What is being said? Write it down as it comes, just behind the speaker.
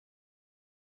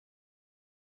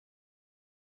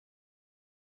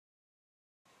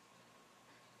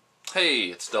Hey,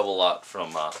 it's Double Lot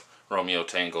from Romeo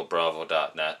Tango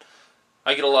Bravo.net.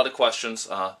 I get a lot of questions.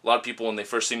 A lot of people, when they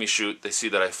first see me shoot, they see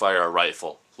that I fire a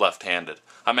rifle left-handed.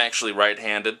 I'm actually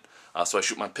right-handed, so I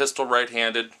shoot my pistol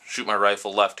right-handed, shoot my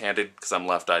rifle left-handed because I'm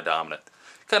left-eye dominant.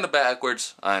 Kind of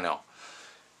backwards, I know.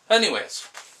 Anyways,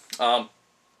 I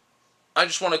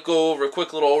just want to go over a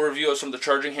quick little overview of some of the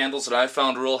charging handles that I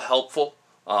found real helpful.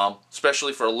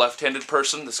 Especially for a left-handed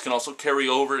person. This can also carry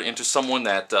over into someone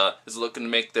that is looking to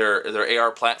make their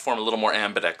AR platform a little more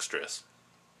ambidextrous.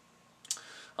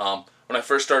 When I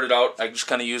first started out, I just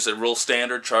kind of used a real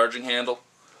standard charging handle.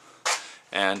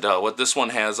 And what this one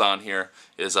has on here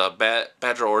is a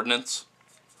Badger Ordnance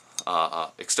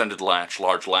extended latch,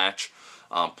 large latch.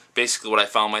 Basically what I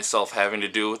found myself having to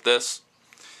do with this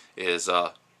is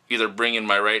either bring in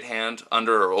my right hand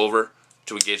under or over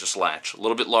to engage this latch. A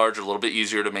little bit larger, a little bit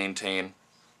easier to maintain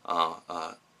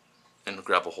and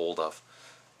grab a hold of.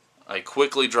 I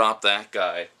quickly dropped that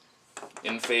guy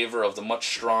in favor of the much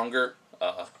stronger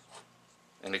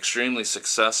and extremely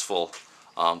successful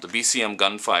the BCM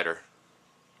Gunfighter.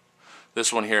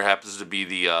 This one here happens to be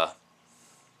the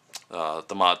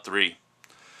Mod 3.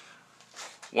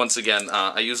 Once again,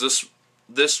 I use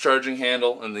this charging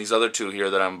handle and these other two here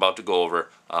that I'm about to go over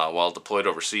while deployed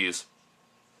overseas.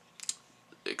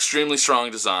 Extremely strong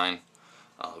design,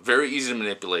 very easy to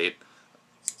manipulate.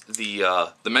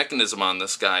 The mechanism on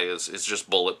this guy is just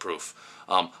bulletproof.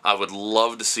 I would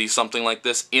love to see something like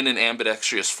this in an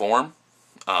ambidextrous form,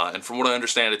 and from what I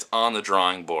understand, it's on the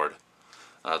drawing board.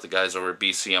 The guys over at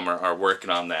BCM are working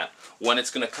on that. When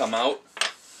it's going to come out,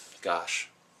 gosh,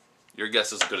 your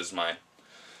guess is as good as mine.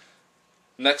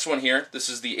 Next one here, this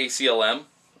is the ACLM,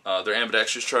 their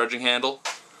ambidextrous charging handle.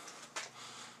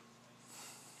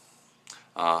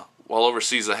 While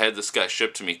overseas, I had this guy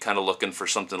shipped to me, kind of looking for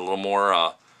something a little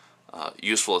more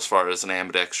useful as far as an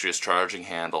ambidextrous charging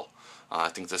handle.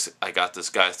 I got this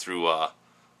guy through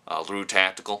LaRue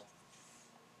Tactical.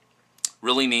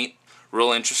 Really neat,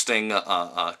 real interesting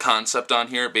concept on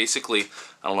here. Basically,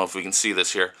 I don't know if we can see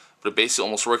this here, but it basically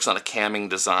almost works on a camming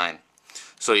design.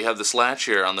 So you have this latch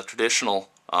here on the traditional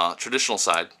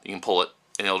side. You can pull it,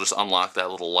 and it'll just unlock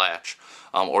that little latch.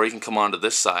 Or you can come onto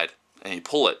this side and you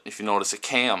pull it. If you notice, it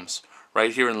cams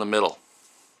right here in the middle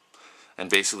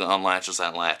and basically unlatches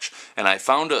that latch. And I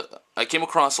came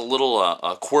across a little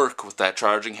quirk with that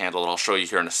charging handle that I'll show you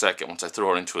here in a second once I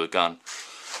throw it into a gun,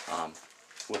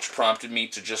 which prompted me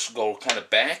to just go kind of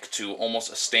back to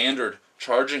almost a standard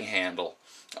charging handle,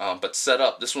 but set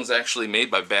up. This one's actually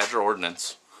made by Badger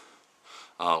Ordnance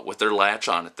with their latch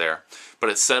on it there,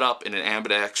 but it's set up in an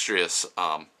ambidextrous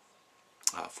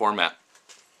format.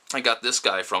 I got this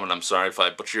guy from, and I'm sorry if I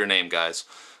butcher your name, guys,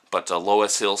 but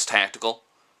Lois Hills Tactical.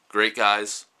 Great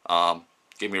guys.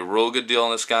 Gave me a real good deal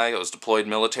on this guy. I was deployed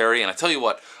military, and I tell you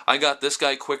what, I got this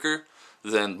guy quicker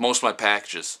than most of my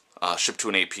packages shipped to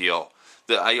an APO.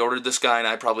 I ordered this guy, and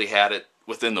I probably had it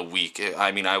within the week.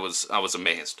 I mean, I was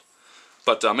amazed.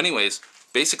 But anyways,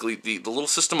 basically, the little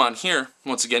system on here,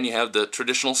 once again, you have the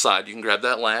traditional side. You can grab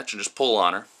that latch and just pull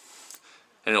on her,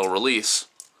 and it'll release.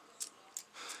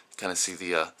 Kind of see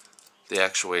the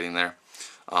actuating there.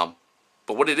 But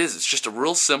what it is, it's just a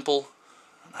real simple,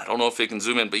 I don't know if you can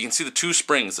zoom in, but you can see the two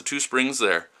springs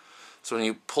there. So when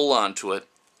you pull onto it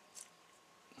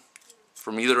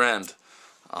from either end,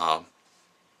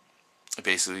 it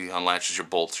basically unlatches your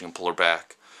bolts. You can pull her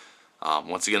back.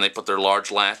 Once again, they put their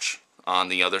large latch on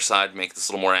the other side to make this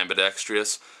a little more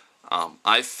ambidextrous.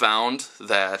 I found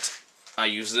that I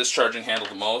use this charging handle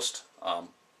the most.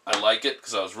 I like it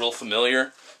because I was real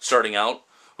familiar starting out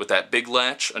with that big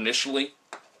latch initially.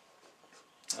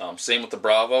 Same with the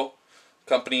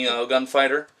BravoCompany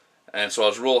Gunfighter, and so I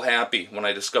was real happy when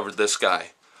I discovered this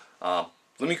guy. Let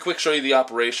me quick show you the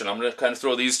operation. I'm going to kind of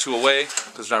throw these two away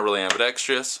because they're not really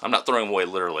ambidextrous. I'm not throwing them away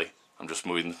literally. I'm just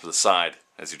moving them to the side,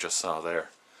 as you just saw there.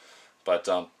 But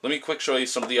let me quick show you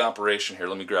some of the operation here.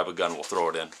 Let me grab a gun. We'll throw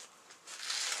it in.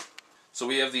 So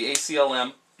we have the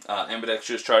ACLM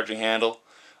ambidextrous charging handle.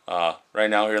 Right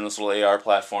now here in this little AR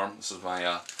platform. This is my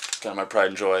kind of my pride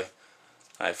and joy.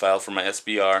 I filed for my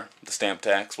SBR, the stamp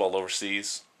tax, while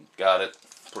overseas. Got it,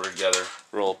 put it together,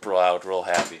 real proud, real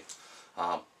happy.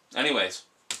 Anyways,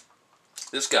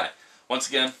 this guy. Once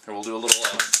again, here we'll do a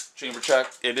little chamber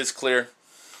check. It is clear.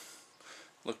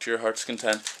 Look to your heart's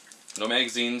content. No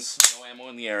magazines, no ammo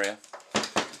in the area.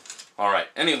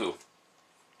 Alright, anywho.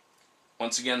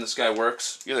 Once again, this guy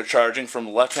works either charging from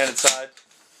the left-handed side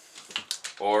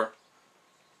or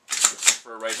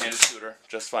for a right-handed shooter,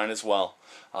 just fine as well.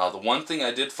 The one thing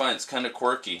I did find that's kind of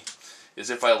quirky is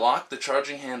if I lock the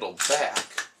charging handle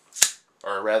back,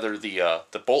 or rather the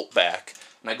bolt back,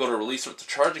 and I go to release it with the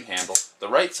charging handle, the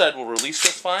right side will release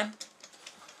just fine.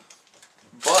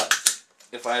 But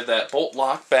if I have that bolt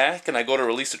locked back and I go to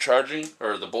release the charging,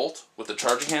 or the bolt with the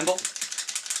charging handle,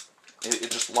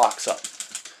 it just locks up.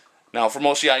 Now for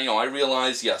most of you, I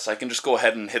realize, yes, I can just go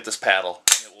ahead and hit this paddle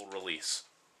and it will release.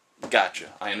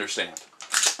 Gotcha, I understand.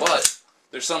 But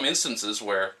there's some instances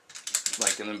where,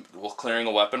 like while clearing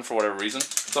a weapon for whatever reason,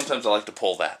 sometimes I like to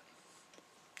pull that.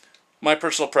 My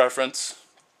personal preference,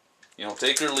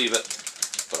 take it or leave it,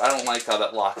 but I don't like how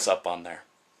that locks up on there.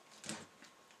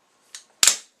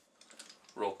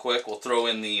 Real quick, we'll throw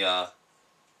in the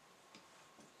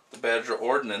Badger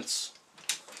Ordnance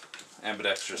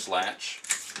ambidextrous latch.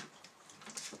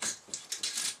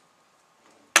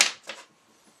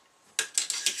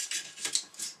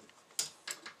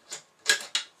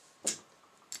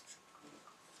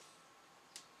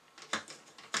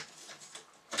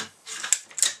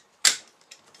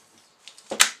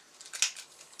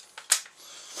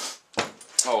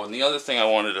 Oh, and the other thing I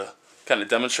wanted to kind of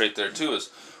demonstrate there too is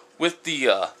with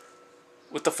the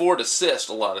forward assist,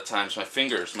 a lot of times my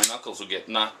knuckles will get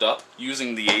knocked up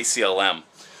using the ACLM,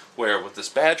 where with this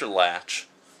Badger latch,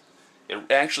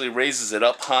 it actually raises it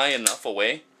up high enough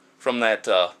away from that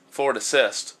forward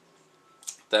assist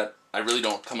that I really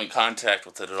don't come in contact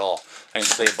with it at all. I can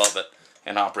stay above it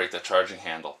and operate that charging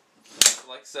handle. So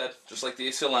like I said, just like the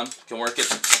ACLM, you can work it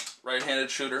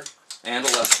right-handed shooter and a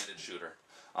left-handed shooter.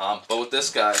 But with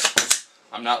this guy,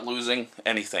 I'm not losing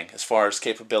anything as far as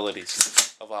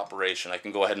capabilities of operation. I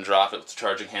can go ahead and drop it with the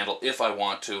charging handle if I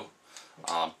want to.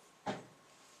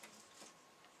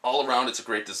 All around, it's a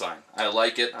great design. I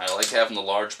like it. I like having the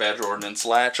large Badger Ordnance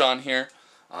latch on here.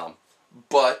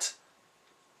 But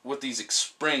with these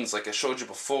springs, like I showed you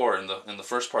before in the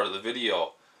first part of the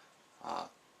video,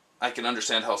 I can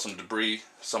understand how some debris,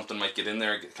 something might get in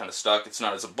there, get kind of stuck. It's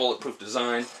not as a bulletproof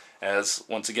design as,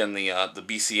 once again, the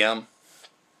BCM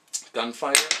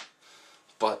Gunfighter,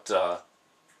 but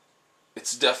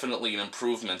it's definitely an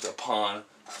improvement upon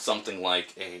something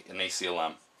like an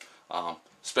ACLM,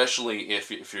 especially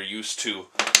if you're used to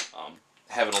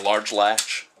having a large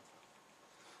latch.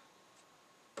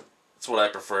 It's what I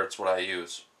prefer. It's what I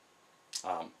use.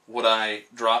 Would I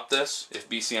drop this if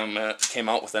BCM came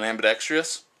out with an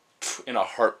ambidextrous? In a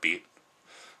heartbeat.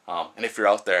 And if you're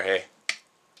out there, hey,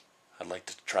 I'd like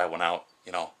to try one out.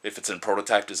 If it's in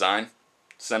prototype design,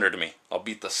 send her to me. I'll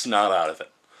beat the snot out of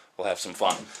it. We'll have some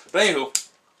fun. But anywho,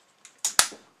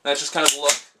 that's just kind of a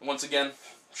look. Once again,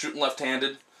 shooting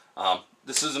left-handed.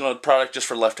 This isn't a product just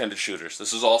for left-handed shooters.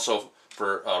 This is also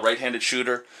for a right-handed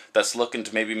shooter that's looking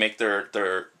to maybe make their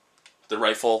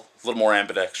rifle a little more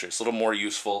ambidextrous, a little more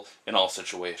useful in all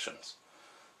situations.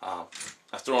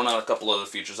 I've thrown out a couple other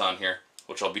features on here,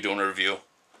 which I'll be doing a review.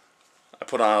 I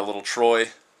put on a little Troy. I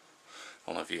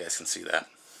don't know if you guys can see that.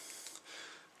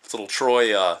 It's a little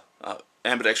Troy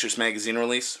ambidextrous magazine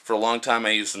release. For a long time I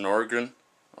used the Norgren,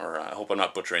 or I hope I'm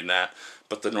not butchering that,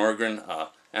 but the Norgren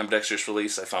ambidextrous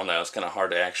release, I found that it was kind of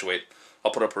hard to actuate.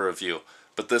 I'll put up a review.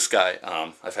 But this guy,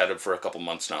 I've had it for a couple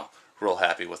months now. Real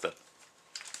happy with it.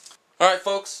 Alright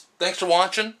folks, thanks for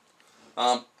watching.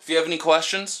 If you have any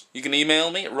questions, you can email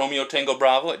me at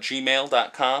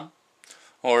romeotangobravo@gmail.com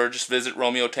or just visit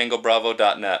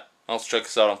romeotangobravo.net. Also check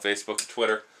us out on Facebook and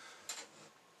Twitter.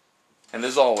 And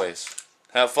as always,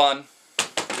 have fun,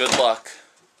 good luck,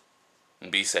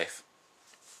 and be safe.